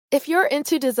If you're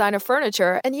into designer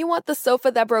furniture and you want the sofa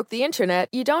that broke the internet,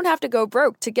 you don't have to go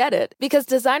broke to get it. Because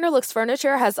Designer Looks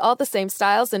Furniture has all the same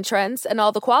styles and trends and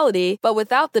all the quality, but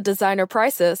without the designer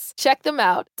prices. Check them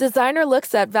out. Designer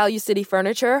Looks at Value City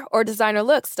Furniture or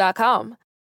designerlooks.com.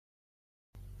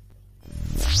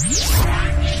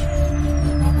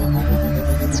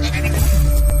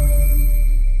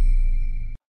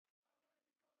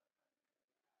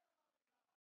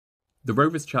 The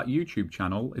Rovers Chat YouTube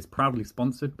channel is proudly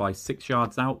sponsored by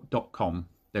 6yardsout.com.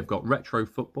 They've got retro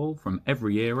football from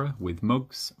every era with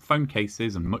mugs, phone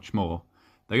cases and much more.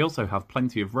 They also have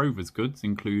plenty of Rovers goods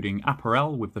including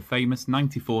apparel with the famous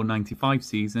 94-95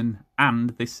 season and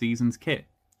this season's kit.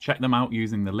 Check them out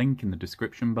using the link in the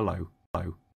description below.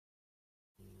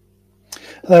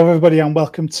 Hello everybody and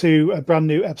welcome to a brand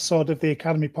new episode of the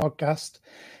Academy Podcast.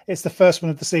 It's the first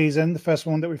one of the season, the first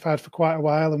one that we've had for quite a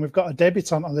while, and we've got a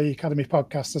debutant on the Academy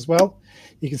Podcast as well.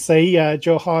 You can see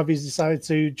Joe Harvey's decided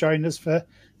to join us for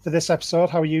this episode.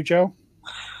 How are you, Joe?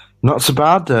 Not so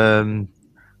bad. The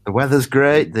weather's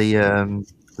great. The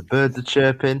birds are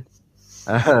chirping.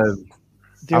 The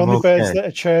only birds that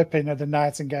are chirping are the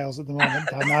nightingales at the moment,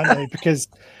 Dan, aren't they? Because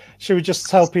should we just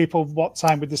tell people what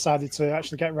time we decided to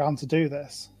actually get around to do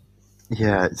this?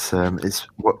 Yeah, it's.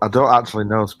 I don't actually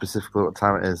know specifically what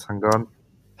time it is. Hang on.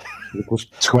 It's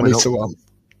 20 to 1.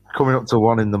 Coming up to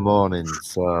 1 in the morning.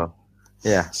 So,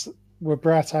 yeah. We're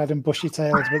bright-eyed and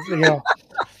bushy-tailed, but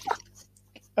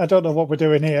I don't know what we're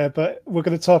doing here, but we're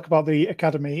going to talk about the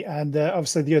Academy and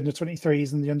obviously the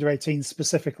under-23s and the under-18s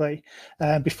specifically.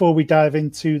 Before we dive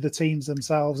into the teams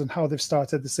themselves and how they've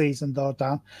started the season, though,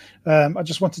 Dan, I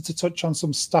just wanted to touch on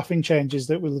some staffing changes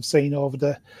that we'll have seen over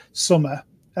the summer.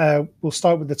 We'll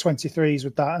start with the 23s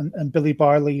with that and Billy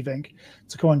Barr leaving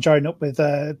to go and join up with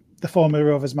the former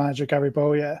Rovers manager, Gary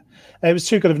Bowyer. It was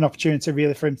too good of an opportunity,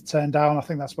 really, for him to turn down. I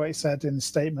think that's what he said in the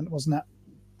statement, wasn't it?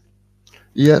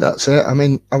 Yeah, that's it. I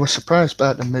mean, I was surprised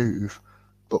by the move,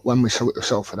 but when we saw it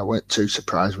ourselves, and I weren't too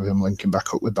surprised with him linking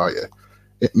back up with Bowyer.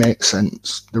 It makes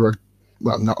sense. They're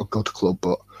not a good club,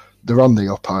 but they're on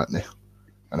the up, aren't they?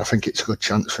 And I think it's a good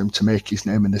chance for him to make his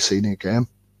name in the senior game.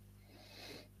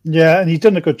 Yeah, and he's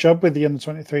done a good job with the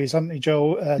under-23s, hasn't he,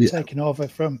 Joe? Taking over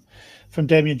from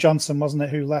Damien Johnson, wasn't it,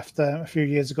 who left a few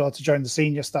years ago to join the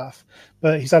senior staff.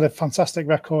 But he's had a fantastic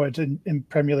record in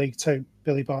Premier League too,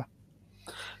 Billy Barr.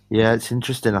 Yeah, it's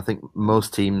interesting. I think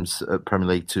most teams at Premier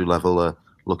League 2 level are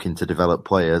looking to develop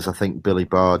players. I think Billy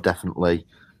Barr definitely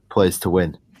plays to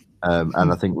win.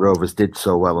 And I think Rovers did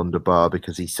so well under Barr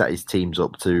because he set his teams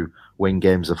up to win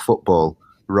games of football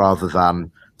rather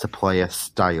than to play a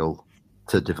style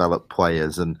to develop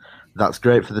players, and that's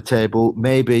great for the table.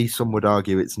 Maybe some would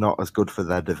argue it's not as good for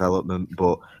their development,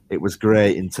 but it was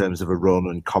great in terms of a run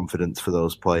and confidence for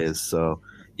those players. So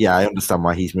yeah, I understand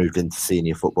why he's moved into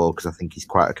senior football because I think he's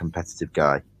quite a competitive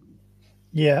guy.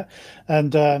 Yeah,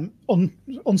 and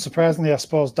unsurprisingly, I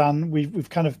suppose, Dan, we've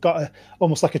kind of got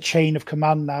almost like a chain of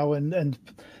command now, and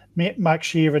Mike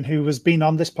Sheeran, who has been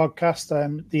on this podcast,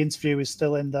 the interview is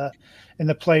still in the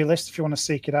playlist if you want to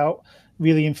seek it out.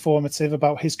 Really informative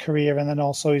about his career and then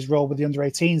also his role with the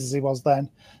under-18s as he was then,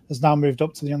 has now moved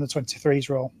up to the under-23s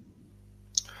role.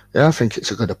 Yeah, I think it's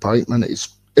a good appointment. It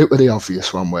was the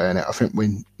obvious one, weren't it? I think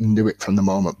we knew it from the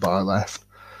moment Barr left.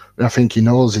 But I think he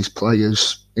knows his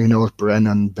players. He knows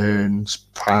Brennan, Burns,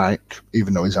 Pike,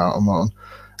 even though he's out on loan.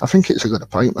 I think it's a good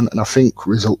appointment, and I think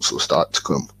results will start to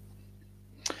come.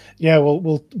 Yeah,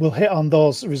 we'll hit on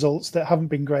those results that haven't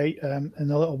been great in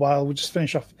a little while. We'll just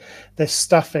finish off this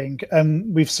staffing.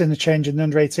 We've seen a change in the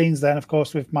under-18s then, of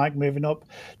course, with Mike moving up,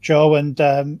 Joe and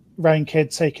Ryan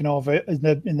Kidd taking over in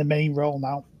the main role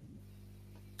now.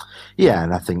 Yeah,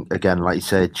 and I think, again, like you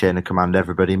said, chain of command,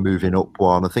 everybody moving up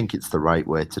one. I think it's the right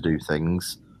way to do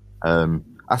things.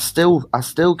 I still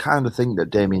kind of think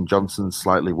that Damien Johnson's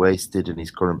slightly wasted in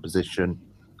his current position.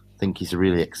 I think he's a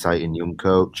really exciting young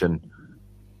coach, and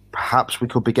perhaps we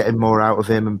could be getting more out of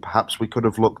him, and perhaps we could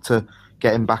have looked to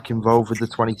get him back involved with the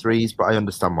 23s, but I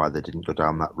understand why they didn't go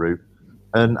down that route.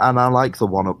 And I like the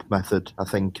one-up method. I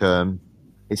think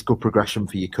it's good progression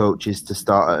for your coaches to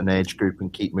start at an age group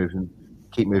and keep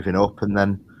moving up, and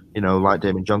then, like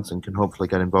Damien Johnson can hopefully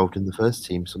get involved in the first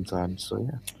team sometimes. So,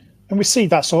 yeah. And we see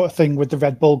that sort of thing with the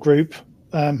Red Bull group,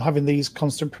 having these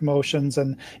constant promotions,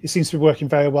 and it seems to be working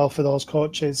very well for those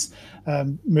coaches,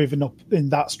 moving up in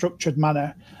that structured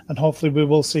manner. And hopefully we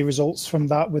will see results from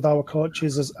that with our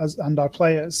coaches and our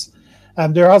players.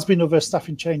 There has been other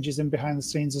staffing changes in behind the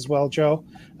scenes as well, Joe.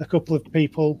 A couple of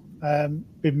people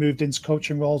been moved into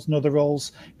coaching roles and other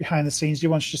roles behind the scenes. Do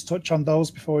you want to just touch on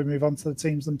those before we move on to the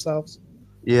teams themselves?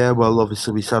 Yeah, well,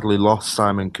 obviously we sadly lost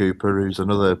Simon Cooper, who's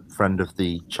another friend of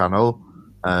the channel,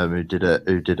 who did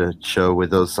a show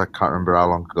with us. I can't remember how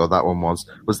long ago that one was.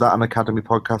 Was that an Academy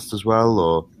podcast as well,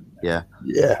 or yeah?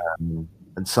 Yeah.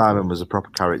 And Simon was a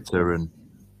proper character, and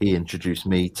he introduced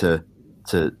me to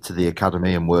the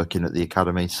Academy and working at the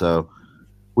Academy. So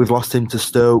we've lost him to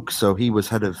Stoke. So he was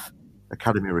head of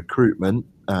Academy recruitment.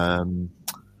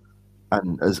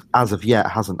 And as of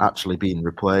yet hasn't actually been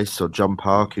replaced. So John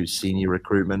Park, who's senior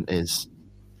recruitment, is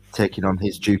taking on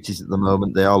his duties at the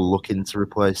moment. They are looking to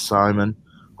replace Simon,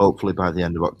 hopefully by the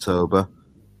end of October.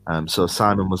 So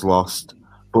Simon was lost,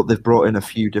 but they've brought in a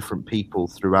few different people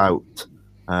throughout.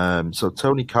 So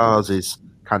Tony Cars is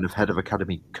kind of head of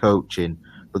academy coaching,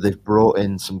 but they've brought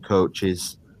in some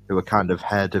coaches who are kind of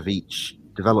head of each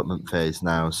development phase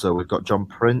now. So we've got John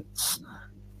Prince.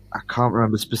 I can't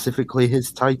remember specifically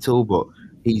his title, but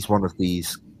he's one of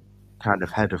these kind of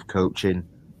head of coaching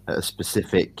at a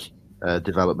specific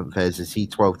development phase. Is he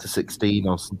 12 to 16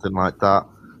 or something like that?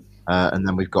 And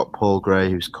then we've got Paul Gray,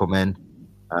 who's come in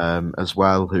as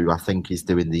well, who I think is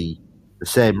doing the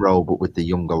same role but with the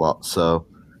younger lot. So,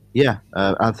 yeah,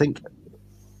 I think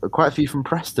quite a few from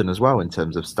Preston as well in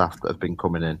terms of staff that have been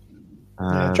coming in.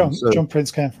 John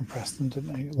Prince came from Preston,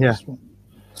 didn't he? Yeah.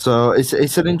 So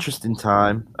it's an interesting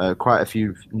time. Quite a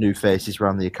few new faces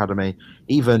around the academy,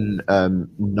 even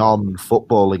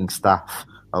non-footballing staff.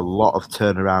 A lot of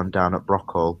turnaround down at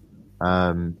Brockhall.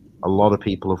 A lot of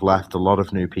people have left. A lot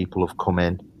of new people have come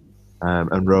in,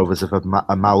 and Rovers have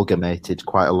amalgamated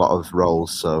quite a lot of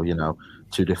roles. So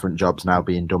 2 different jobs now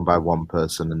being done by one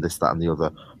person, and this, that, and the other.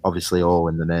 Obviously, all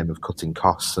in the name of cutting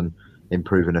costs and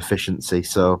improving efficiency.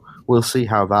 So we'll see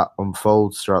how that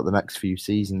unfolds throughout the next few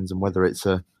seasons and whether it's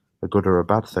a good or a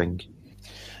bad thing.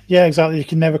 Yeah, exactly. You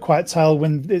can never quite tell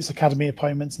when it's academy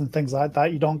appointments and things like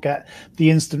that. You don't get the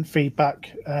instant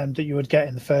feedback that you would get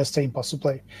in the first team,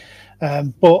 possibly.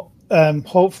 But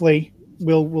hopefully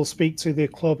we'll speak to the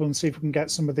club and see if we can get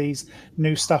some of these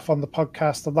new staff on the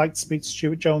podcast. I'd like to speak to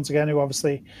Stuart Jones again, who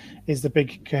obviously is the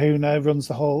big kahuna, runs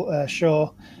the whole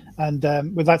show. And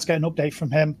we'd like to get an update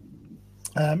from him.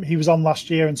 He was on last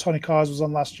year and Tony Cars was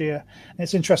on last year. And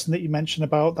it's interesting that you mentioned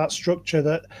about that structure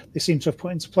that they seem to have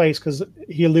put into place, because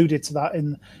he alluded to that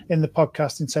in the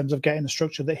podcast in terms of getting the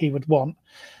structure that he would want.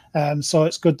 So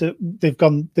it's good that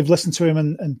they've listened to him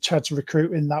and tried to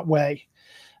recruit in that way.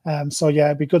 So yeah,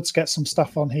 it'd be good to get some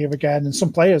stuff on here again and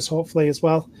some players hopefully as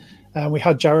well. We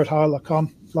had Jared Harlock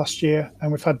on last year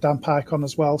and we've had Dan Pike on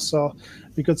as well. So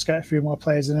it'd be good to get a few more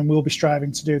players in, and we'll be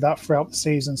striving to do that throughout the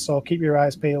season. So keep your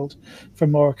eyes peeled for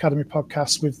more Academy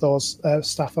podcasts with those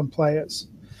staff and players.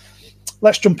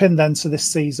 Let's jump in then to this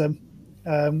season.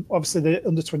 Obviously the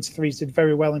under-23s did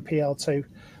very well in PL2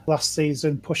 last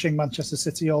season, pushing Manchester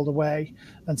City all the way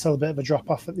until a bit of a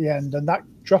drop-off at the end. And that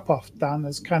drop-off, Dan,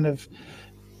 has kind of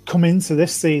come into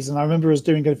this season. I remember us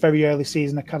doing a very early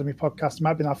season Academy podcast. It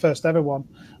might have been our first ever one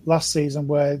last season,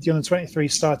 where the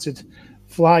under-23 started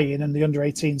flying and the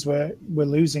under-18s were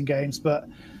losing games, but a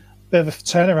bit of a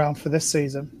turnaround for this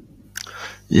season.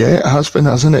 Yeah, it has been,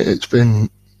 hasn't it? It's been,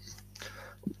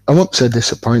 I won't say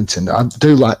disappointing. I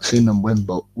do like seeing them win,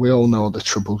 but we all know the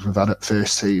troubles we've had at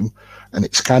first team, and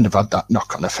it's kind of had that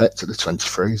knock-on effect to the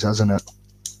 23s, hasn't it?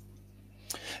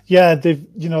 Yeah,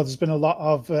 there's been a lot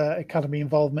of academy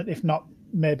involvement, if not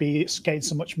maybe it's getting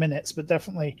so much minutes, but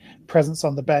definitely presence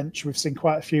on the bench. We've seen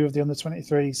quite a few of the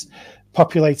under-23s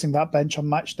populating that bench on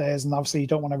match days, and obviously you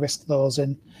don't want to risk those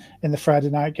in the Friday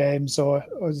night games or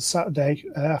the Saturday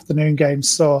afternoon games.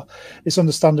 So it's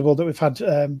understandable that we've had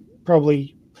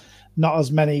probably not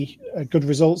as many good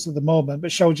results at the moment,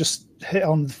 but shall just hit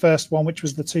on the first one, which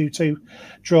was the 2-2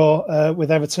 draw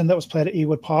with Everton that was played at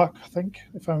Ewood Park, I think,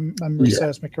 if my memory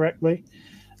serves me correctly.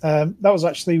 That was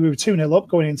actually, we were 2-0 up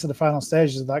going into the final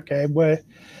stages of that game.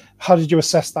 How did you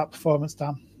assess that performance,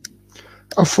 Dan?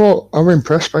 I thought I was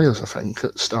impressed by us, I think,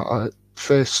 at the start.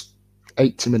 First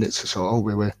 80 minutes or so,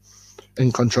 we were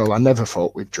in control. I never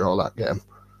thought we'd draw that game.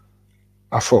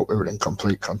 I thought we were in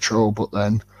complete control, but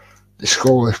then they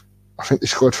scored. I think they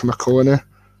scored from a corner,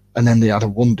 and then they had a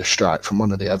wonder strike from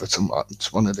one of the Everton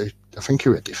lads. I think he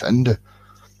was a defender.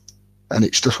 And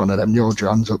it's just one of them, you hold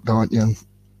your hands up, don't you? And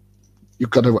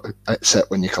you've got to accept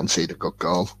when you concede a good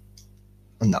goal.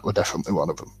 And that was definitely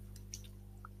one of them.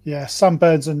 Yeah, Sam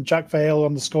Burns and Jack Vale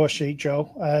on the score sheet,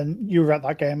 Joe. And you were at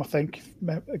that game, I think,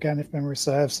 again, if memory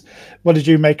serves. What did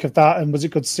you make of that? And was it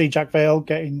good to see Jack Vale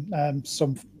getting a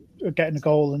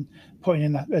goal and putting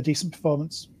in a decent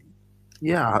performance?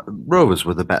 Yeah, Rovers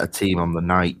were the better team on the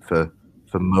night for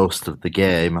most of the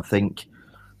game. I think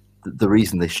the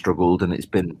reason they struggled, and it's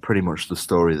been pretty much the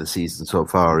story of the season so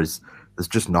far, is there's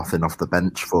just nothing off the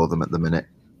bench for them at the minute.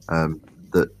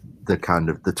 The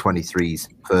 23s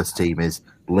first team is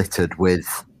littered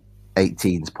with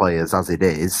 18s players as it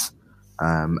is,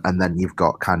 and then you've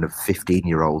got kind of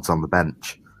 15-year-olds on the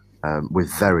bench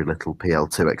with very little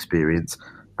PL2 experience.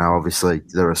 Now, obviously,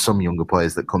 there are some younger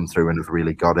players that come through and have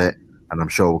really got it, and I'm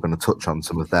sure we're going to touch on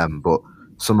some of them, but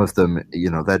some of them,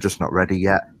 they're just not ready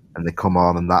yet, and they come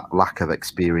on, and that lack of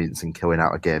experience in killing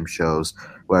out a game shows,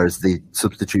 whereas the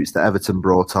substitutes that Everton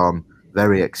brought on,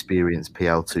 very experienced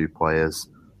PL2 players,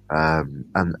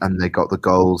 and they got the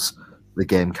goals. The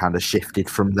game kind of shifted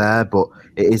from there, but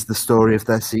it is the story of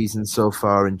their season so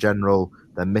far in general.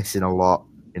 They're missing a lot,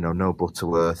 no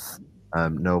Butterworth,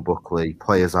 no Buckley,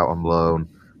 players out on loan,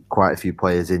 quite a few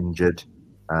players injured,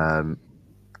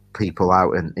 people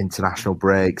out in international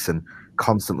breaks and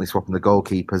constantly swapping the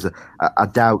goalkeepers. I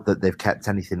doubt that they've kept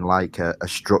anything like a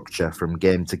structure from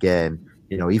game to game,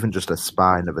 even just a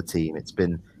spine of a team. It's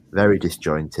been very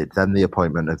disjointed. Then the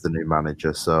appointment of the new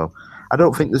manager. So I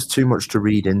don't think there's too much to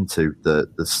read into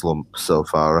the slump so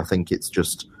far. I think it's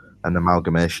just an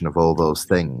amalgamation of all those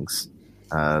things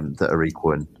that are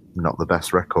equaling not the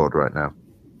best record right now.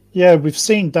 Yeah, we've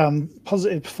seen, Dan,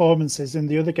 positive performances in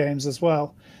the other games as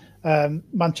well.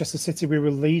 Manchester City, we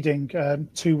were leading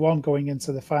 2-1 going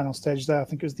into the final stage there. I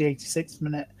think it was the 86th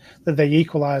minute that they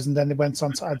equalised, and then they went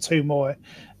on to add 2 more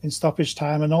in stoppage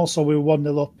time. And also we were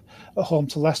 1-0 up at home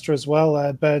to Leicester as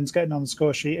well. Burns getting on the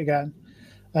score sheet again,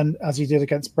 and as he did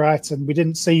against Brighton. We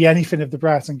didn't see anything of the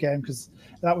Brighton game because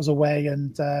that was away,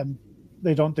 and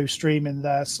they don't do streaming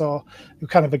there, so it was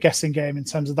kind of a guessing game in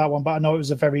terms of that one. But I know that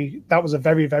was a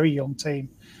very, very young team,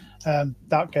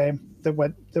 that game that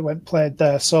went played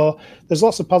there. So there's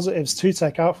lots of positives to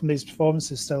take out from these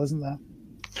performances still, isn't there?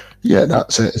 Yeah,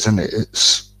 that's it, isn't it?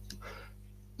 It's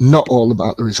not all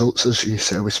about the results, as you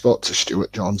say. We spoke to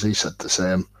Stuart Jones, he said the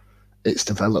same. It's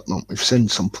development. We've seen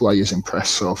some players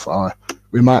impress so far.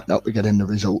 We might not be getting the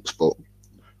results, but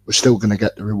we're still going to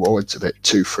get the rewards of it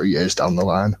 2-3 years down the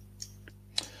line.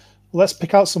 Let's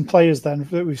pick out some players then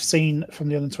that we've seen from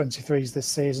the under-23s this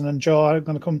season. And Joe, I'm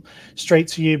going to come straight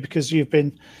to you because you've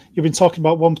been talking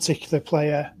about one particular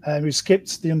player who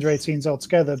skipped the under-18s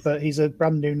altogether, but he's a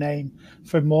brand new name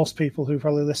for most people who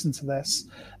probably listen to this.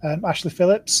 Ash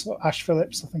Phillips,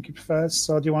 I think he prefers.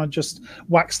 So do you want to just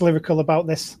wax lyrical about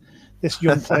this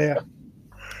young player?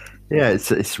 Yeah,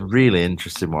 it's a really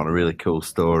interesting one, a really cool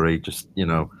story. Just,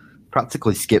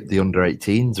 practically skipped the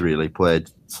under-18s, really. Played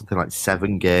something like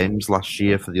 7 games last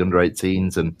year for the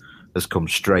under-18s and has come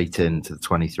straight into the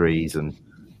 23s and,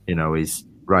 he's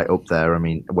right up there. I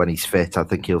mean, when he's fit, I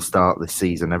think he'll start this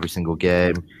season every single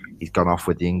game. He's gone off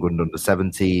with the England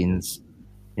under-17s.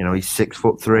 He's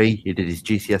 6'3". He did his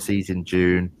GCSEs in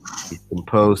June. He's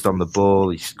composed on the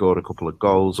ball. He's scored a couple of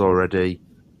goals already.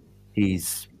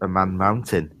 He's a man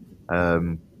mountain.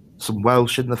 Some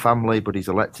Welsh in the family, but he's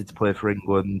elected to play for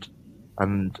England.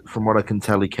 And from what I can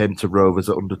tell, he came to Rovers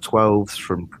at under-12s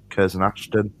from Curzon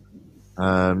Ashton.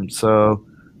 So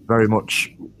very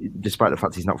much, despite the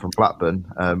fact he's not from Blackburn,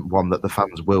 one that the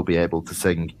fans will be able to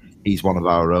sing "He's one of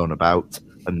our own" about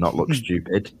and not look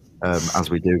stupid,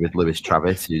 as we do with Lewis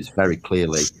Travis, who's very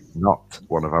clearly not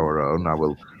one of our own.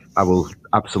 I will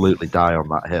absolutely die on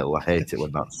that hill. I hate it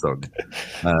when that's sung.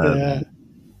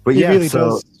 But he yeah, really so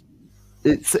does.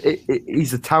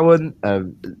 He's a talent. I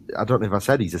don't know if I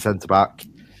said he's a centre-back.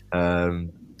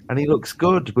 And he looks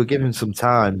good. We'll give him some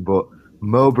time. But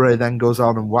Mowbray then goes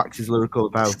on and waxes lyrical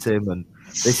about him. And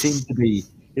they seem to be,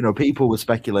 people were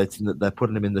speculating that they're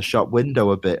putting him in the shop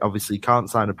window a bit. Obviously, he can't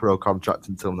sign a pro contract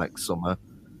until next summer.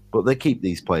 But they keep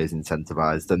these players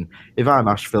incentivised. And if I'm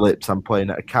Ash Phillips, I'm playing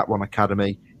at a Cat 1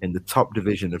 Academy in the top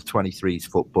division of 23s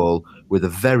football with a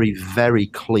very, very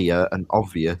clear and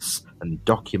obvious and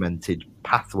documented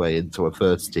pathway into a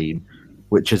first team,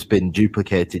 which has been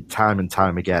duplicated time and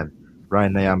time again.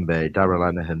 Ryan Nyambe, Darrell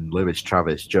Lenihan, Lewis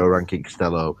Travis, Joe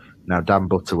Rankin-Costello, now Dan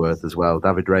Butterworth as well.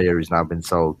 David Raya has now been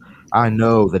sold. I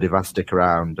know that if I stick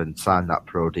around and sign that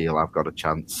pro deal, I've got a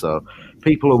chance. So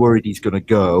people are worried he's going to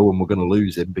go and we're going to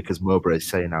lose him because Mowbray's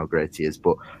saying how great he is.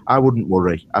 But I wouldn't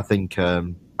worry. I think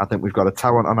we've got a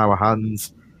talent on our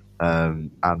hands. And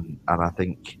I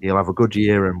think he'll have a good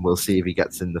year and we'll see if he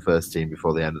gets in the first team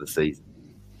before the end of the season.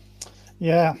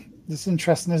 Yeah. It's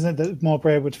interesting, isn't it, that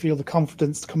Mowbray would feel the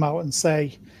confidence to come out and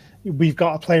say, we've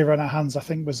got a player on our hands, I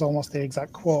think was almost the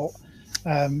exact quote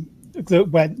that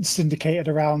went syndicated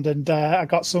around. And I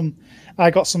got some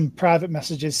private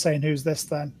messages saying, who's this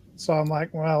then? So I'm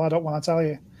like, well, I don't want to tell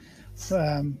you.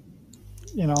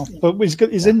 But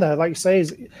he's in there, like you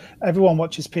say. Everyone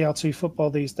watches PL2 football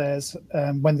these days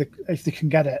if they can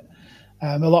get it.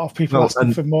 A lot of people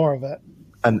asking for more of it.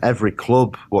 And every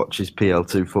club watches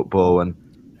PL2 football, and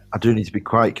I do need to be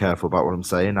quite careful about what I'm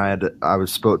saying. I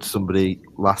spoke to somebody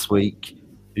last week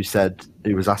who said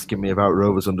he was asking me about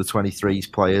Rovers under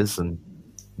 23s players, and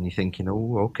you're thinking,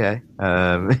 oh, okay,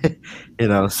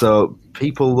 so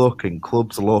people look and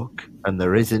clubs look, and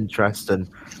there is interest, and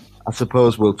I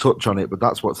suppose we'll touch on it. But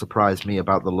that's what surprised me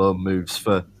about the loan moves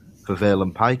for Vale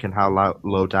and Pike and how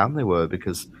low down they were,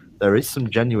 because there is some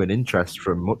genuine interest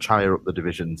from much higher up the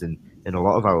divisions in a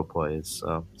lot of our players.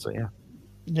 So yeah.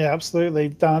 Yeah, absolutely.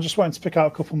 Dan, I just wanted to pick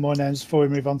out a couple more names before we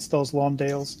move on to those loan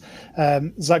deals.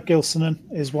 Zach Gilsonen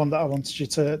is one that I wanted you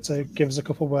to give us a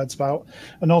couple of words about.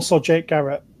 And also Jake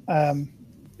Garrett.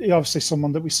 Obviously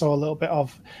someone that we saw a little bit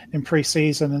of in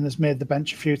pre-season and has made the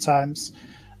bench a few times.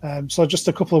 So just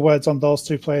a couple of words on those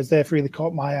two players. They've really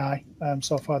caught my eye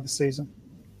so far this season.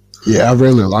 Yeah, I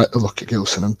really like the look at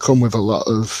Gilsonen. Come with a lot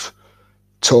of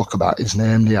talk about his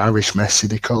name, the Irish Messi,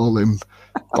 they call him,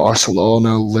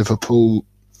 Barcelona, Liverpool.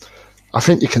 I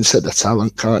think you can see the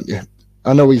talent, can't you?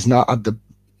 I know he's not had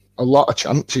a lot of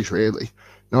chances, really.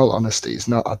 In all honesty, he's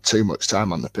not had too much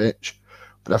time on the pitch.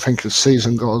 But I think as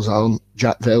season goes on,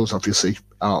 Jack Vale's obviously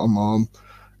out on loan.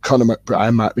 Conor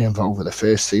McBride might be involved with the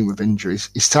first team with injuries.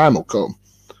 His time will come.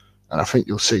 And I think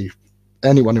you'll see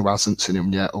anyone who hasn't seen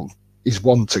him yet, he's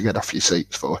one to get off your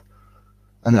seats for.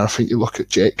 And then I think you look at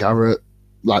Jake Garrett,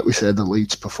 like we said, the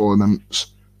Leeds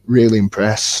performance, really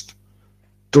impressed.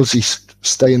 Does he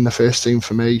stay in the first team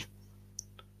for me?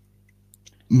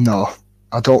 No,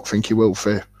 I don't think he will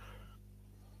for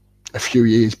a few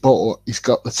years, but he's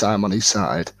got the time on his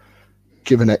side.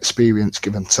 Given experience,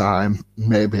 given time,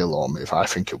 maybe a loan move. I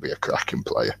think he'll be a cracking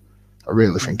player. I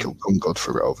really think he'll come good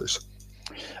for Rovers.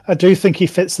 I do think he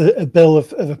fits a bill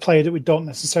of a player that we don't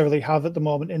necessarily have at the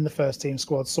moment in the first team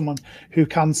squad, someone who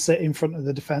can sit in front of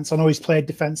the defence. I know he's played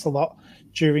defence a lot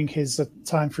during his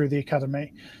time through the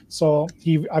academy. So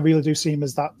I really do see him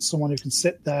as that, someone who can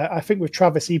sit there. I think with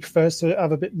Travis, he prefers to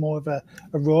have a bit more of a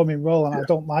roaming role, and I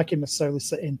don't like him necessarily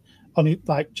sitting on it,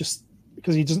 like just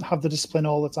because he doesn't have the discipline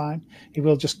all the time. He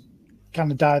will just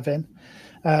kind of dive in.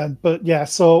 But yeah,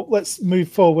 so let's move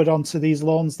forward onto these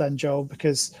loans then, Joe,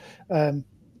 because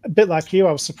a bit like you,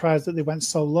 I was surprised that they went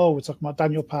so low. We're talking about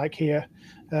Daniel Pike here,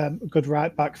 a good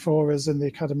right back for us in the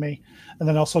academy, and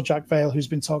then also Jack Vale, who's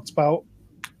been talked about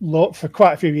for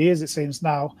quite a few years, it seems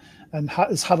now, and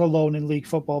has had a loan in league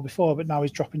football before, but now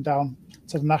he's dropping down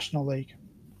to the National League.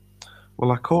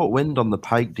 Well, I caught wind on the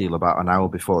Pike deal about an hour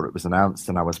before it was announced,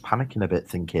 and I was panicking a bit,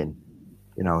 thinking,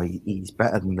 he's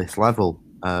better than this level.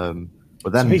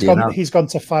 But then so he's gone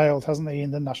to Fylde, hasn't he, in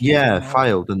the National League? Yeah,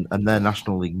 Fylde, and they're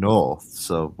National League North.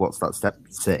 So what's that, step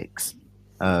 6?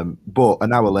 But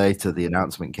an hour later, the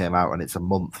announcement came out, and it's a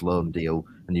month loan deal.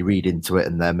 And you read into it,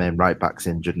 and their main right back's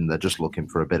injured, and they're just looking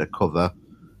for a bit of cover.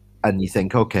 And you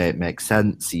think, okay, it makes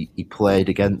sense. He played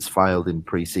against Fylde in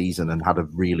pre-season and had a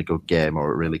really good game,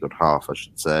 or a really good half, I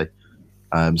should say.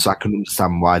 So I can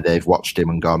understand why they've watched him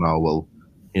and gone, oh, well,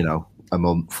 a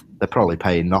month. They're probably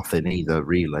paying nothing either,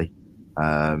 really.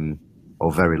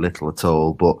 Or very little at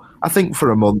all. But I think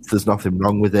for a month, there's nothing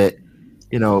wrong with it.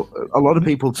 A lot of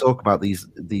people talk about these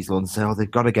loans and say, oh, they've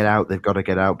got to get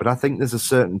out. But I think there's a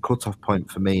certain cut-off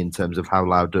point for me in terms of how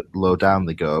low down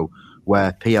they go,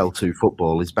 where PL2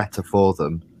 football is better for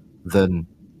them than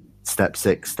step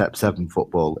 6, step 7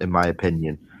 football, in my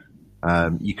opinion.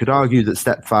 You could argue that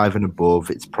step 5 and above,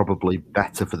 it's probably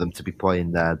better for them to be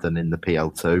playing there than in the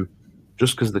PL2,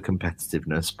 just because of the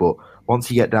competitiveness. But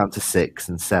once you get down to 6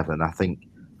 and 7, I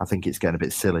think it's getting a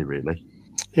bit silly, really.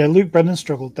 Yeah, Luke Brennan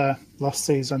struggled there last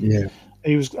season. Yeah,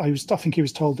 I think he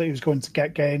was told that he was going to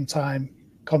get game time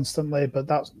constantly, but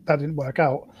that didn't work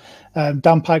out.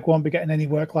 Dan Pike won't be getting any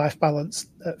work-life balance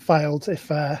at Fylde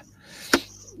if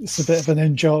it's a bit of an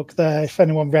in-joke there. If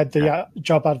anyone read the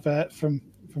job advert from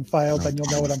Fylde, then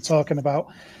you'll know what I'm talking about.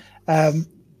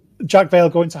 Jack Vale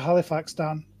going to Halifax,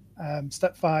 Dan.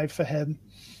 Step 5 for him.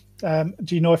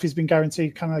 Do you know if he's been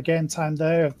guaranteed kind of game time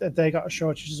there? Have they got a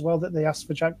shortage as well that they asked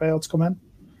for Jack Vale to come in?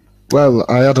 Well,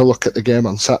 I had a look at the game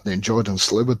on Saturday, and Jordan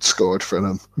Slew had scored for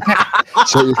them.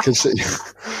 So you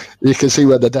can see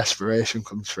where the desperation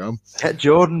comes from. Get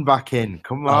Jordan back in.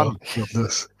 Come on. Oh,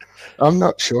 goodness. I'm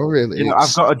not sure, really.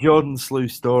 I've got a Jordan Slew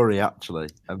story, actually.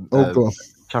 Go on.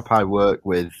 Chap I worked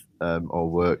with,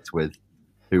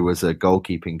 who was a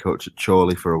goalkeeping coach at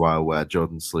Chorley for a while, where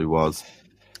Jordan Slew was.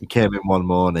 He came in one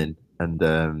morning, and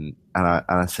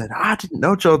I said, I didn't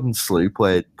know Jordan Slew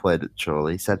played at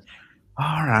Chorley. He said,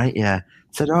 all right, yeah. I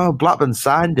said, oh, Blackburn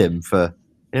signed him for,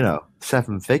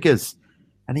 7 figures.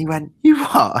 And he went, you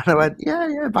what? And I went,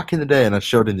 yeah, back in the day. And I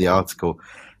showed him the article.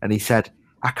 And he said,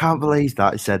 I can't believe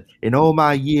that. He said, in all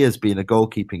my years being a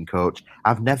goalkeeping coach,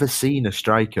 I've never seen a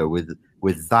striker with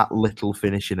that little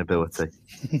finishing ability.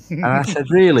 And I said,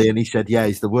 really? And he said, yeah,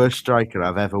 he's the worst striker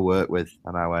I've ever worked with.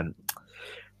 And I went,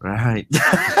 right.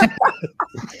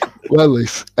 Well,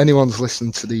 if anyone's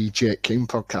listened to the Jake King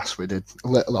podcast, we did a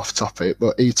little off topic,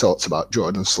 but he talked about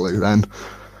Jordan Slew then,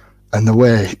 and the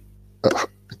way,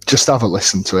 just have a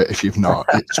listen to it if you've not.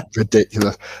 It's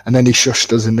ridiculous. And then he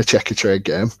shushed us in the Checkatrade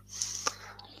game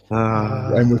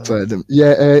when we played them.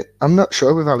 Yeah, I'm not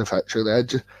sure with Halifax really.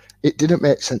 It didn't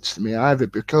make sense to me either,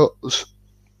 because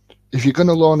if you're going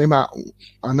to loan him out,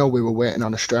 I know we were waiting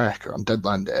on a striker on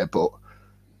deadline day, but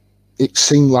it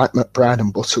seemed like McBride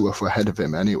and Butterworth were ahead of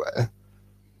him anyway.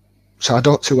 So I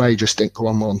don't see why you just didn't go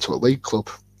on loan to a league club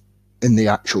in the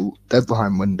actual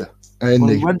deadline window. He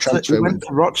went to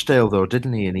Rochdale, though,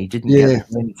 didn't he? And he didn't get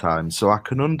the game time, so I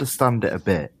can understand it a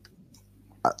bit.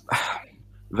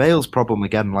 Vale's problem,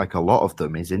 again, like a lot of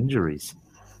them, is injuries.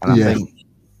 And I think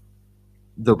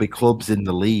there'll be clubs in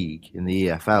the league, in the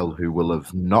EFL, who will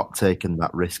have not taken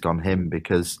that risk on him,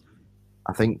 because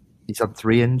I think he's had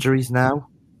 3 injuries now.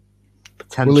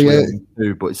 Potentially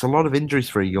 2, but it's a lot of injuries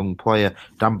for a young player.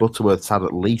 Dan Butterworth's had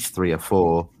at least 3 or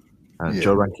 4.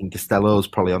 Joe Rankin Costello's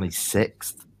probably on his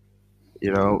 6th.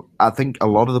 You know, I think a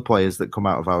lot of the players that come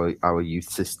out of our youth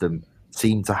system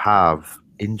seem to have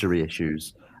injury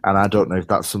issues. And I don't know if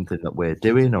that's something that we're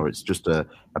doing or it's just a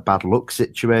bad luck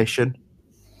situation.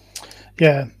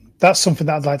 Yeah, that's something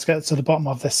that I'd like to get to the bottom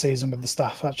of this season with the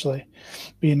staff, actually.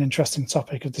 Be an interesting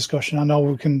topic of discussion. I know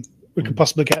we can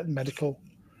possibly get medical.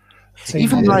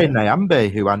 Even Ryan Nyambe,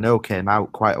 who I know came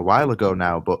out quite a while ago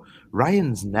now, but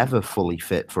Ryan's never fully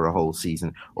fit for a whole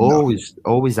season.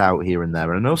 Always out here and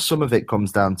there. And I know some of it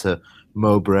comes down to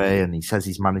Mowbray, and he says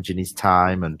he's managing his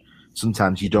time, and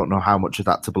sometimes you don't know how much of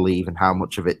that to believe and how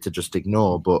much of it to just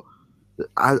ignore. But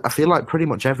I feel like pretty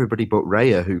much everybody but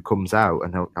Raya who comes out,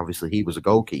 and obviously he was a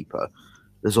goalkeeper,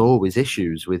 there's always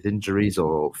issues with injuries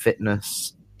or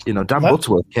fitness. You know, Dan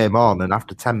Butterworth came on, and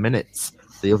after 10 minutes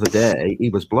the other day, he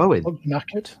was blowing.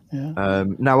 Knackered, yeah.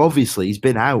 Now, obviously, he's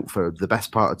been out for the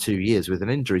best part of 2 years with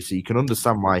an injury, so you can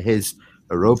understand why his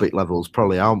aerobic levels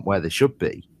probably aren't where they should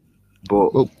be.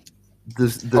 But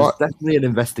there's definitely an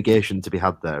investigation to be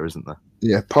had there, isn't there?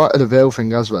 Yeah, part of the Vale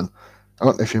thing as well. I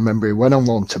don't know if you remember, he went on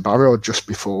loan to Barrow just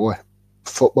before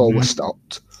football was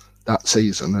stopped that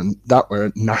season, and that were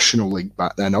a National League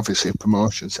back then, obviously a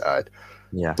promotion side.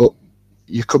 Yeah. But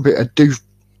you could be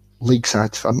league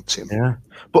side fancy him. Yeah.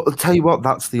 But I'll tell you what,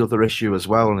 that's the other issue as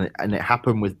well, and it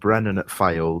happened with Brennan at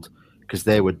Fylde, because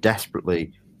they were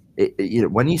desperately...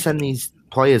 when you send these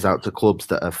players out to clubs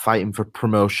that are fighting for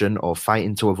promotion or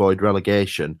fighting to avoid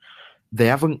relegation, they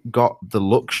haven't got the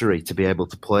luxury to be able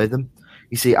to play them.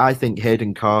 You see, I think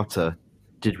Hayden Carter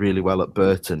did really well at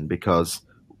Burton, because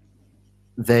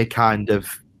they kind of,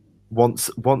 once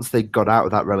they got out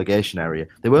of that relegation area,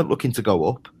 they weren't looking to go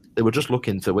up. They were just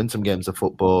looking to win some games of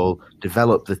football,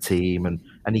 develop the team,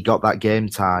 and he got that game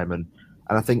time. And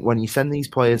I think when you send these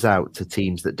players out to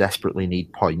teams that desperately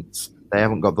need points, they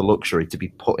haven't got the luxury to be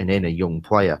putting in a young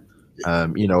player.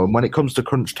 And when it comes to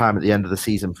crunch time at the end of the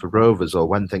season for Rovers, or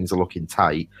when things are looking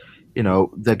tight,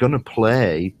 they're going to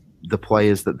play the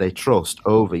players that they trust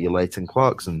over your Leighton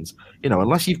Clarksons.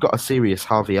 Unless you've got a serious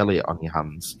Harvey Elliott on your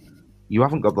hands, you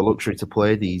haven't got the luxury to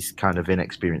play these kind of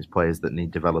inexperienced players that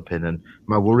need developing. And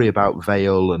my worry about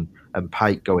Vale and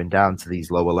Pike going down to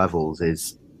these lower levels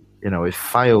is, if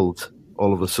Fylde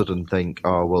all of a sudden think,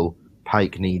 oh, well,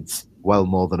 Pike needs well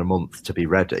more than a month to be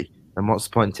ready, then what's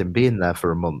the point in being there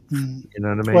for a month? You know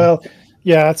what I mean? Well,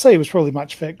 yeah, I'd say he was probably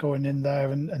match fit going in there,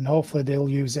 and hopefully they'll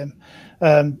use him.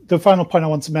 The final point I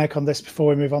want to make on this before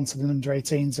we move on to the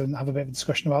under-18s and have a bit of a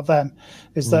discussion about them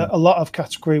is that a lot of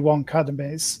Category 1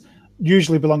 academies,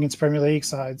 usually belonging to Premier League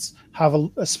sides, have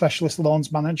a specialist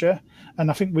loans manager. And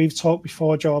I think we've talked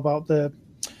before, Joe, about the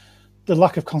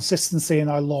lack of consistency in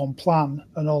our loan plan,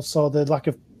 and also the lack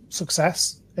of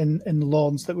success in the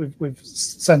loans that we've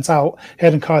sent out.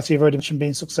 Hayden Carter, you've already mentioned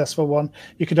being successful one.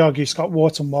 You could argue Scott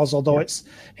Wharton was, although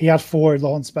he had 4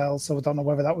 loan spells, so I don't know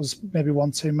whether that was maybe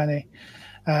one too many.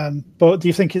 But do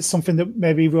you think it's something that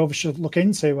maybe Rovers should look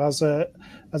into as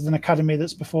an academy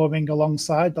that's performing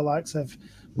alongside the likes of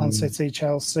Man City,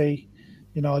 Chelsea,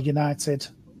 United?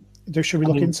 Should we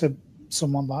look into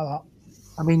someone like that?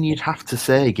 I mean, you'd have to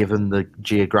say, given the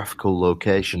geographical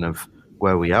location of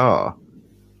where we are,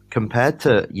 compared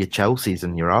to your Chelseas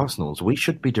and your Arsenals, we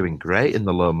should be doing great in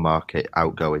the loan market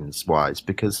outgoings-wise,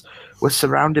 because we're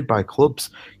surrounded by clubs.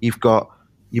 You've got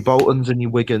your Boltons and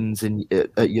your Wigans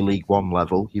at your League 1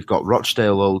 level. You've got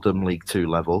Rochdale, Oldham, League 2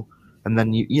 level. And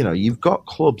then you've got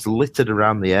clubs littered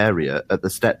around the area at the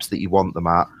steps that you want them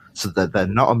at, so that they're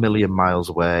not a million miles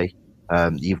away.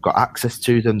 You've got access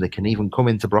to them. They can even come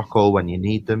into Brockhall when you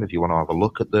need them if you want to have a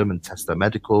look at them and test their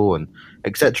medical and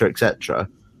etc. etc.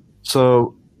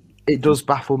 So it does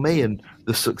baffle me, and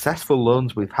the successful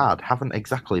loans we've had haven't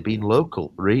exactly been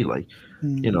local, really.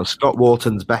 Scott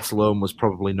Wharton's best loan was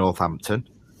probably Northampton.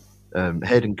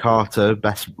 Hayden Carter,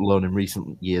 best loan in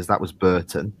recent years, that was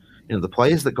Burton. The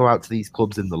players that go out to these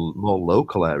clubs in the more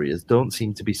local areas don't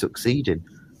seem to be succeeding.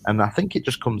 And I think it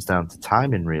just comes down to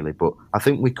timing, really. But I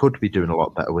think we could be doing a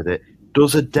lot better with it.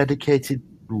 Does a dedicated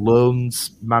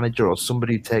loans manager or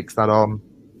somebody who takes that on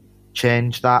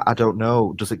change that? I don't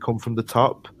know. Does it come from the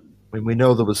top? I mean, we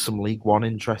know there was some League One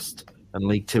interest and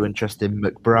League Two interest in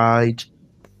McBride.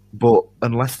 But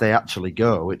unless they actually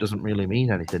go, it doesn't really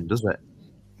mean anything, does it?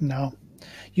 No.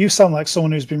 You sound like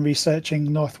someone who's been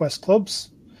researching Northwest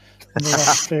clubs in the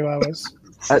last few hours.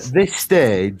 At this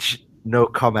stage, no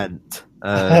comment.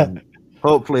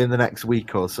 Hopefully in the next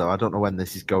week or so. I don't know when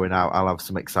this is going out. I'll have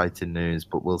some exciting news,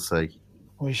 but we'll see.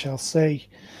 We shall see.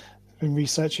 Been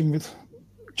researching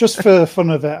just for the fun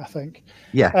of it, I think.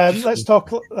 Yeah. Let's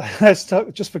talk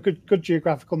just for good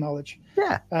geographical knowledge.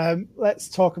 Yeah. Let's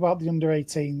talk about the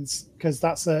under-18s, because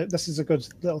this is a good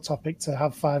little topic to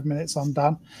have 5 minutes on,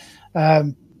 Dan.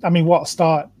 I mean, what a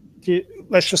start.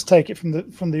 Let's just take it from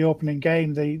the opening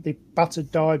game. They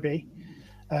battered Derby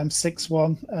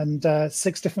 6-1 and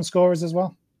 6 different scorers as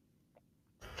well.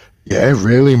 Yeah,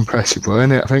 really impressive,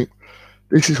 weren't it? I think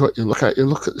this is what you look at. You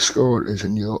look at the scorers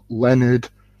and you're Leonard,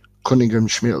 Cunningham,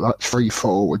 Schmidt, that's 3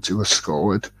 forwards who have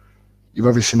scored. You've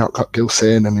obviously not got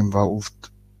Gilsanan involved.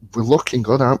 We're looking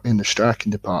good, aren't we, in the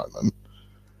striking department?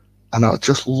 And I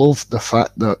just love the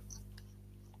fact that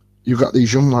you've got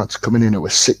these young lads coming in who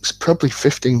are probably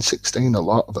 15, 16, a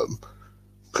lot of them,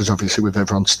 because obviously with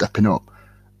everyone stepping up,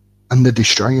 and they're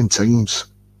destroying teams.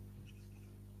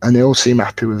 And they all seem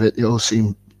happy with it.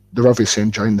 They're obviously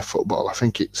enjoying the football. I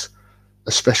think it's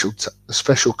a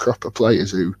special crop of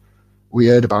players who we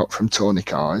heard about from Tony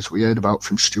Kars, we heard about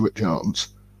from Stuart Jones,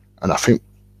 and I think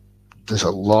there's a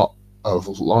lot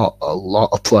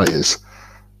of players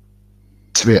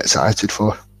to be excited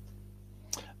for.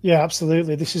 Yeah,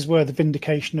 absolutely. This is where the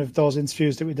vindication of those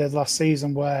interviews that we did last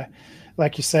season, where,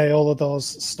 like you say, all of those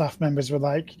staff members were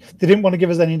like, they didn't want to give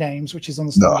us any names, which is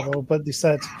understandable, but they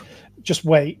said, just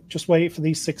wait for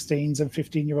these 16s and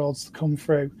 15-year-olds to come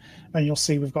through, and you'll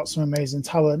see we've got some amazing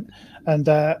talent. And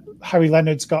Harry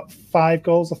Leonard's got 5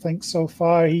 goals, I think, so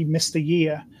far. He missed a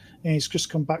year, and he's just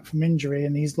come back from injury,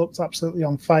 and he's looked absolutely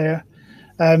on fire.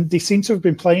 They seem to have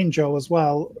been playing Joe as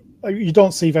well. You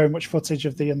don't see very much footage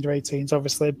of the under-18s,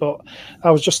 obviously, but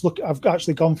I was just I've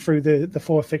actually gone through the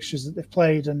 4 fixtures that they've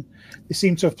played, and they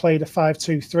seem to have played a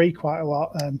 5-2-3 quite a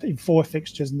lot in 4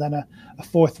 fixtures, and then a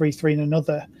 4-3-3 in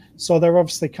another. So they're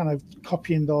obviously kind of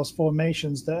copying those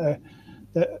formations that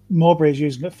Mowbray is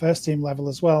using at first team level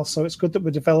as well. So it's good that we're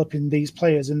developing these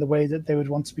players in the way that they would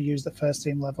want to be used at first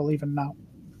team level even now.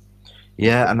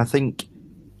 Yeah, and I think,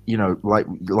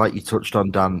 like you touched on,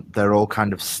 Dan, they're all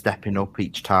kind of stepping up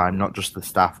each time, not just the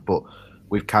staff, but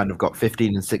we've kind of got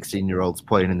 15 and 16-year-olds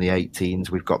playing in the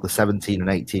 18s. We've got the 17 and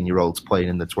 18-year-olds playing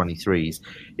in the 23s.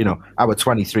 Our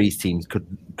 23s teams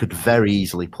could very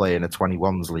easily play in a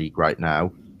 21s league right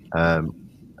now.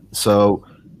 So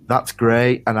that's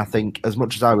great. And I think as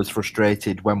much as I was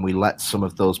frustrated when we let some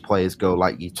of those players go,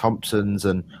 like your Thompsons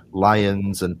and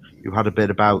Lyons, and you had a bit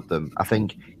about them, I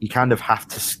think you kind of have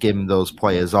to skim those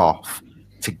players off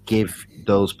to give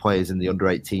those players in the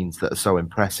under-18s that are so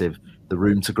impressive the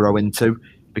room to grow into.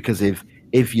 Because if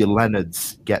your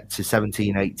Leonards get to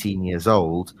 17, 18 years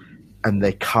old and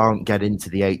they can't get into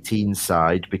the 18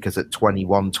 side because at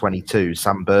 21, 22,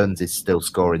 Sam Burns is still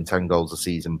scoring 10 goals a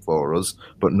season for us,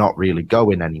 but not really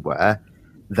going anywhere,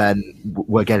 then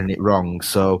we're getting it wrong.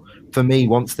 So for me,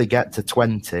 once they get to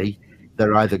 20,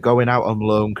 they're either going out on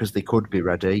loan because they could be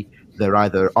ready, they're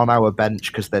either on our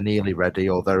bench because they're nearly ready,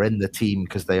 or they're in the team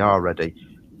because they are ready.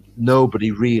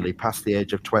 Nobody really past the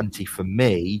age of 20, for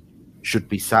me, should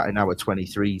be sat in our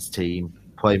 23s team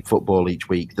playing football each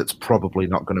week. That's probably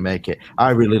not going to make it. I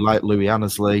really like Louis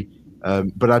Annesley,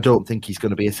 but I don't think he's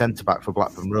going to be a centre-back for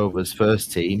Blackburn Rovers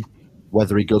first team,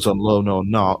 whether he goes on loan or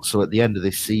not. So at the end of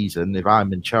this season, if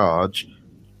I'm in charge,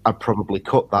 I'd probably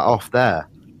cut that off there,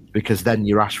 because then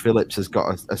your Ash Phillips has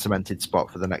got a cemented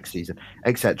spot for the next season,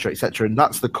 etc., etc. And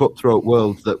that's the cutthroat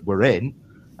world that we're in.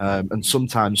 And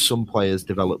sometimes some players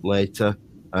develop later.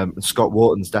 And Scott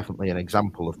Wharton's definitely an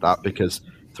example of that, because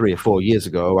 3 or 4 years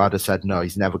ago, I'd have said, no,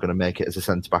 he's never going to make it as a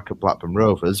centre-back at Blackburn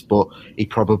Rovers, but he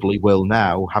probably will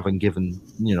now, having given,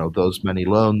 those many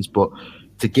loans. But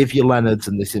to give you Leonards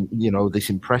and this, this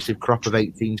impressive crop of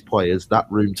 18 players that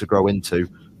room to grow into,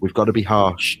 we've got to be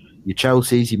harsh. Your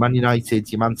Chelseas, your Man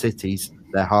Uniteds, your Man Cities,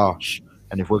 they're harsh.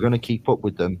 And if we're going to keep up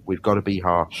with them, we've got to be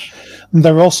harsh. And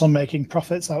they're also making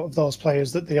profits out of those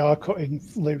players that they are cutting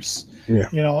loose. Yeah.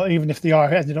 Even if they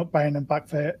are ending up buying them back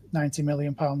for £90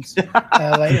 million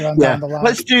later on down the line.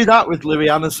 Let's do that with Louis,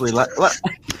 honestly. Let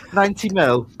 90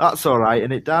 mil, that's all right,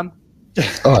 isn't it, Dan?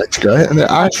 Oh, it's great. And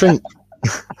I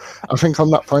think on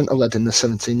that point of letting the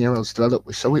 17-year-olds develop,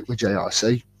 we saw it with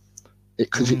JRC.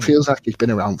 Because it feels like he's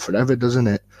been around forever, doesn't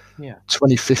it? Yeah.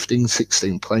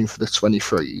 2015-16 playing for the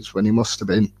 23s when he must have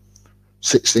been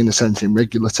 16 or 17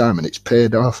 regular time, and it's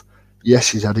paid off. Yes,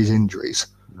 he's had his injuries,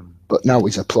 but now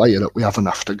he's a player that we haven't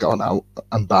have to go out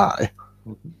and buy.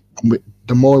 And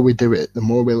the more we do it, the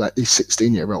more we let these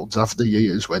 16-year-olds have the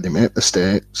years where they make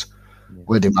mistakes,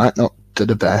 where they might not do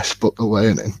the best, but they're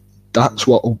learning. That's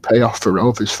what will pay off for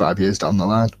Rovers 5 years down the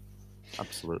line.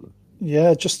 Absolutely.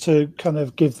 Yeah, just to kind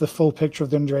of give the full picture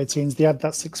of the under-18s, they had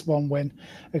that 6-1 win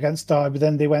against Derby.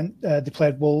 Then they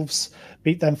played Wolves,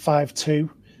 beat them 5-2.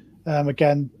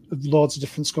 Again, loads of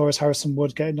different scorers. Harrison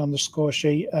Wood getting on the score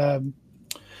sheet.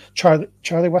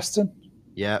 Charlie Weston.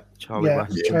 Yeah, Charlie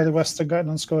Weston getting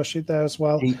on the score sheet there as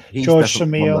well. He's George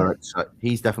definitely Shamil.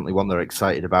 He's definitely one they're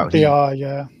excited about. They are,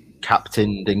 yeah.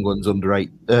 Captained England's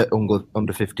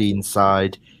under 15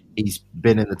 side. He's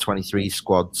been in the 23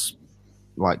 squads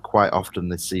quite often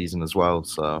this season as well.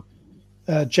 So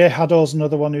Jay Haddow's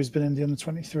another one who's been in the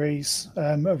under-23s,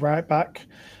 a right back.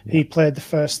 Yeah. He played the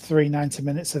first 90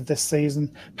 minutes of this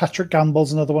season. Patrick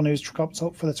Gamble's another one who's cropped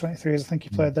up for the 23s. I think he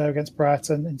played there against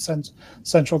Brighton in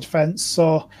central defence.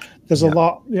 So there's a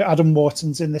lot. Adam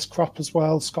Wharton's in this crop as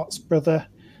well, Scott's brother.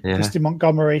 Yeah. Christy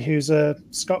Montgomery, who's a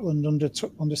Scotland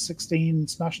under 16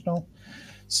 international.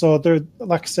 So they're,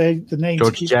 like I say, the names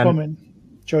keep coming.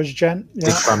 George Gent, yeah.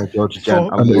 Big fan of George Gent.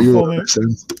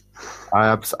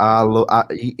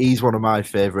 He's one of my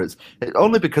favourites.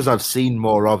 Only because I've seen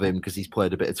more of him because he's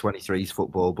played a bit of 23s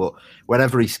football. But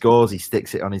whenever he scores, he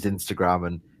sticks it on his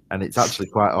Instagram, and it's actually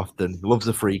quite often. He loves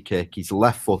a free kick. He's a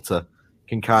left footer,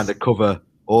 can kind of cover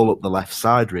all up the left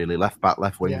side, really. Left back,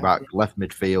 left wing back, left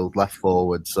midfield, left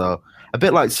forward. So a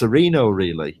bit like Sereno,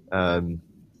 really.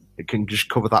 It can just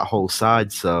cover that whole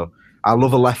side. So I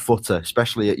love a left footer,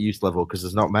 especially at youth level, because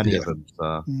there's not many of them.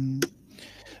 So.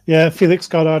 Yeah, Felix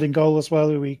Goddard in goal as well,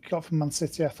 who we got from Man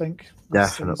City, I think.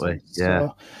 Definitely, yeah.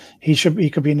 So he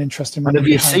could be an interesting one. And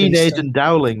have you seen Aidan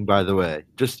Dowling, by the way?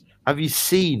 Have you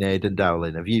seen Aidan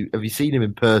Dowling? Have you seen him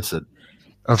in person?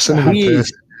 I've seen him in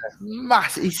person.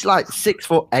 Massive. He's like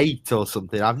 6'8" or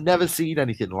something. I've never seen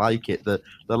anything like it. The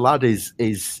lad is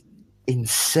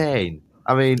insane.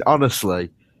 I mean, honestly.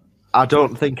 I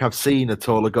don't think I've seen a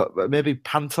taller guy. Maybe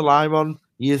Pantolimon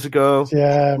years ago.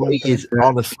 Yeah. He is,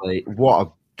 honestly, what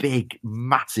a big,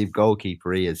 massive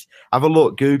goalkeeper he is. Have a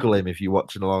look. Google him if you're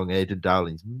watching along. Aidan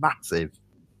Dowling's massive.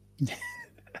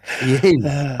 He is.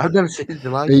 I've never seen anything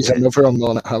like He's it. He's another on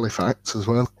loan at Halifax as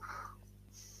well.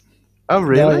 Oh,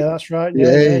 really? Yeah, that's right.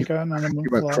 Yeah, he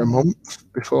went for a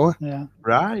month before. Yeah.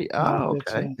 Right. Oh,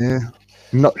 okay. Yeah.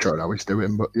 I'm not sure how he's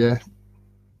doing, but yeah.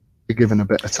 You're given a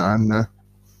bit of time there.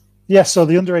 Yeah, so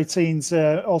the under-18s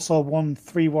also won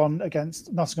 3-1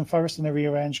 against Nottingham Forest in a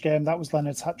rearranged game. That was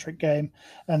Leonard's hat-trick game.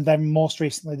 And then most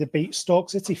recently, they beat Stoke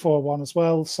City 4-1 as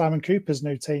well, Simon Cooper's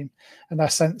new team. And I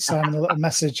sent Simon a little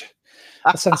message.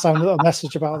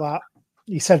 about that.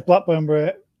 He said Blackburn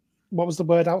were, what was the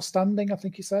word, outstanding, I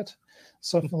think he said.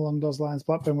 Something along those lines.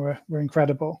 Blackburn were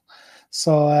incredible.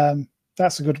 So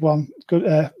that's a good one.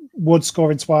 Good. Wood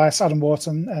scoring twice, Adam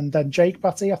Wharton, and then Jake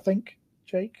Batty, I think.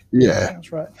 Jake? Yeah.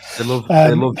 That's right. They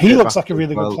love he looks like a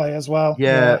really good player as well.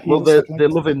 Yeah, they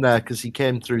love him there because he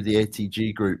came through the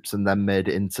ATG groups and then made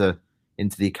it into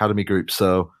the Academy group.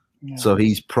 So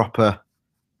he's proper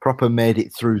made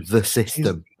it through the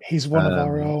system. He's one of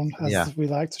our own, as we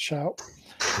like to shout.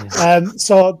 Yeah.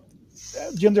 So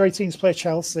the under-18s play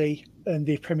Chelsea in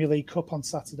the Premier League Cup on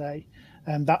Saturday.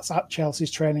 And that's at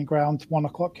Chelsea's training ground,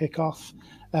 1:00 kickoff.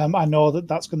 I know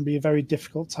that's going to be a very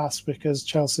difficult task because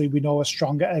Chelsea, we know, are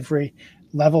strong at every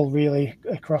level, really,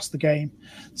 across the game.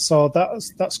 So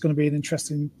that's going to be an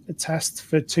interesting test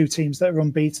for two teams that are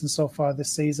unbeaten so far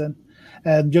this season.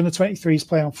 The under-23s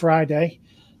play on Friday.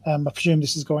 I presume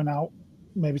this is going out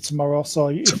maybe tomorrow. So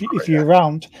if you're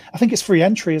around, I think it's free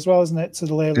entry as well, isn't it, to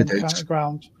the Leyland County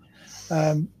ground?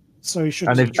 So you should.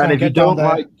 And if you don't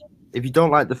like if you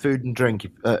don't like the food and drink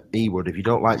at Ewood, if you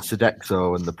don't like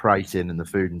Sodexo and the pricing and the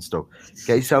food and stuff,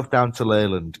 get yourself down to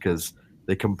Leyland because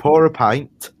they can pour a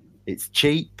pint, it's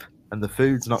cheap, and the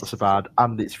food's not so bad,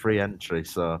 and it's free entry.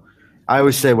 So I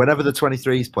always say whenever the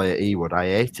 23s play at Ewood, I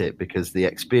hate it because the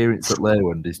experience at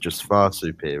Leyland is just far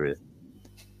superior.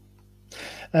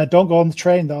 Don't go on the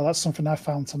train, though. That's something I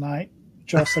found tonight.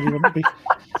 Joe said he wouldn't be.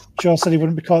 Joe said he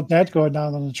wouldn't be caught dead going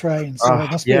down on the train. So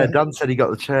Dan said he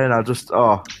got the train.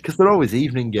 Because they're always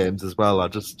evening games as well.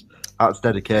 That's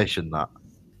dedication, that.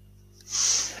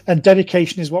 And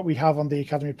dedication is what we have on the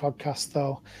Academy podcast,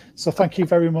 though. So thank you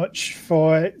very much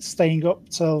for staying up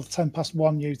till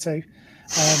 1:10, you two,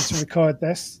 to record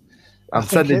this. I'm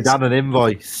sending Dan an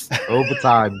invoice.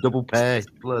 Overtime, double pay.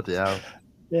 Bloody hell.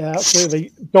 Yeah,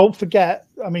 absolutely. Don't forget,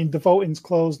 the voting's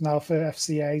closed now for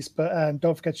FCAs, but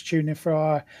don't forget to tune in for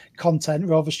our content,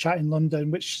 Rovers Chat in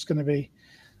London, which is going to be,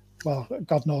 well,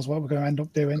 God knows what we're going to end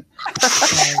up doing.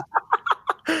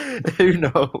 Who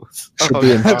knows?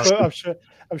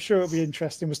 I'm sure it'll be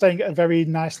interesting. We're staying at a very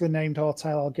nicely named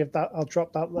hotel. I'll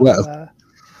drop that there.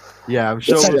 Yeah, I'm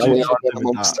sure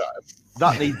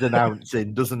that needs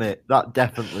announcing, doesn't it? That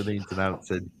definitely needs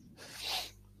announcing.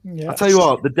 Yeah. I'll tell you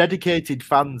what, the dedicated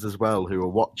fans as well who are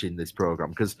watching this program,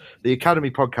 because the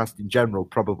Academy podcast in general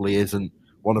probably isn't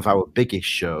one of our biggest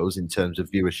shows in terms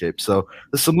of viewership. So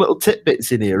there's some little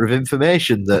tidbits in here of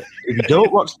information that if you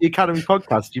don't watch the Academy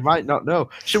podcast, you might not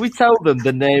know. Should we tell them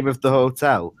the name of the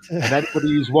hotel? And anybody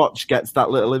who's watched gets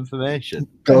that little information.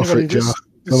 Go for it, Joe.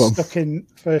 Stuck in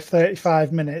for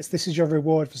 35 minutes. This is your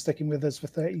reward for sticking with us for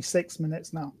 36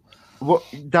 minutes now. What,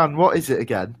 Dan, what is it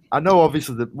again? I know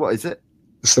obviously what is it?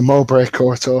 It's the Mowbray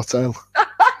Court Hotel.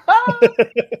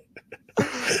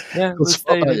 Yeah,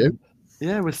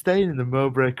 we're staying in the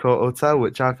Mowbray Court Hotel,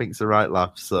 which I think is the right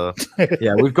laugh. So,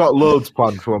 yeah, we've got loads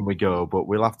planned for when we go, but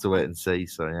we'll have to wait and see.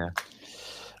 So, yeah.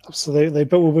 Absolutely.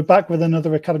 But we'll be back with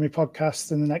another Academy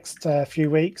podcast in the next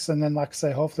few weeks. And then, like I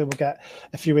say, hopefully we'll get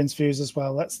a few interviews as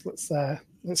well. Let's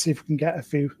see if we can get a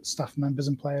few staff members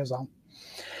and players on.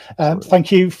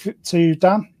 Thank you to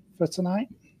Dan for tonight.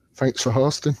 Thanks for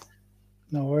hosting.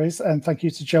 No worries. And thank you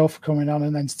to Joe for coming on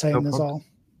and entertaining us all.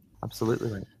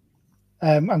 Absolutely, mate.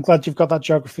 I'm glad you've got that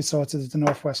geography sorted at the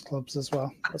Northwest clubs as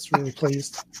well. That's really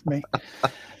pleased me.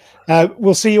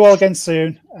 We'll see you all again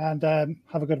soon and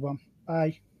have a good one.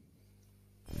 Bye.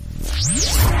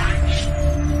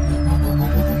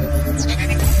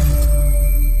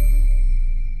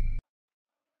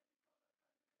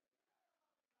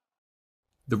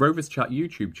 The Rovers Chat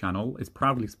YouTube channel is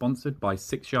proudly sponsored by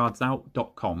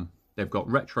 6yardsout.com. They've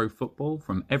got retro football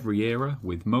from every era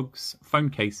with mugs, phone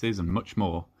cases and much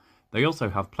more. They also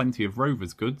have plenty of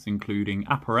Rovers goods, including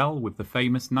apparel with the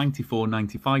famous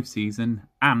 94-95 season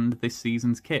and this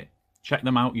season's kit. Check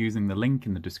them out using the link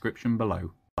in the description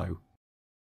below.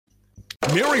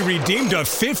 Mary redeemed a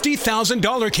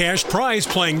 $50,000 cash prize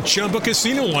playing Chumba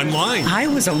Casino online. I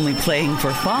was only playing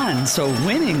for fun, so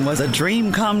winning was a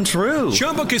dream come true.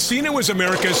 Chumba Casino is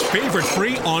America's favorite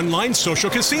free online social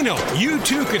casino. You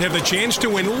too could have the chance to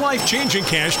win life-changing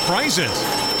cash prizes.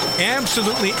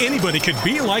 Absolutely anybody could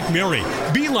be like Mary.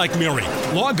 Be like Mary.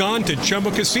 Log on to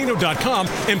ChumbaCasino.com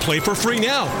and play for free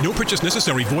now. No purchase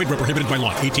necessary. Void where prohibited by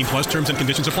law. 18+ terms and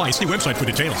conditions apply. See website for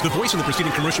details. The voice in the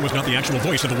preceding commercial was not the actual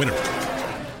voice of the winner.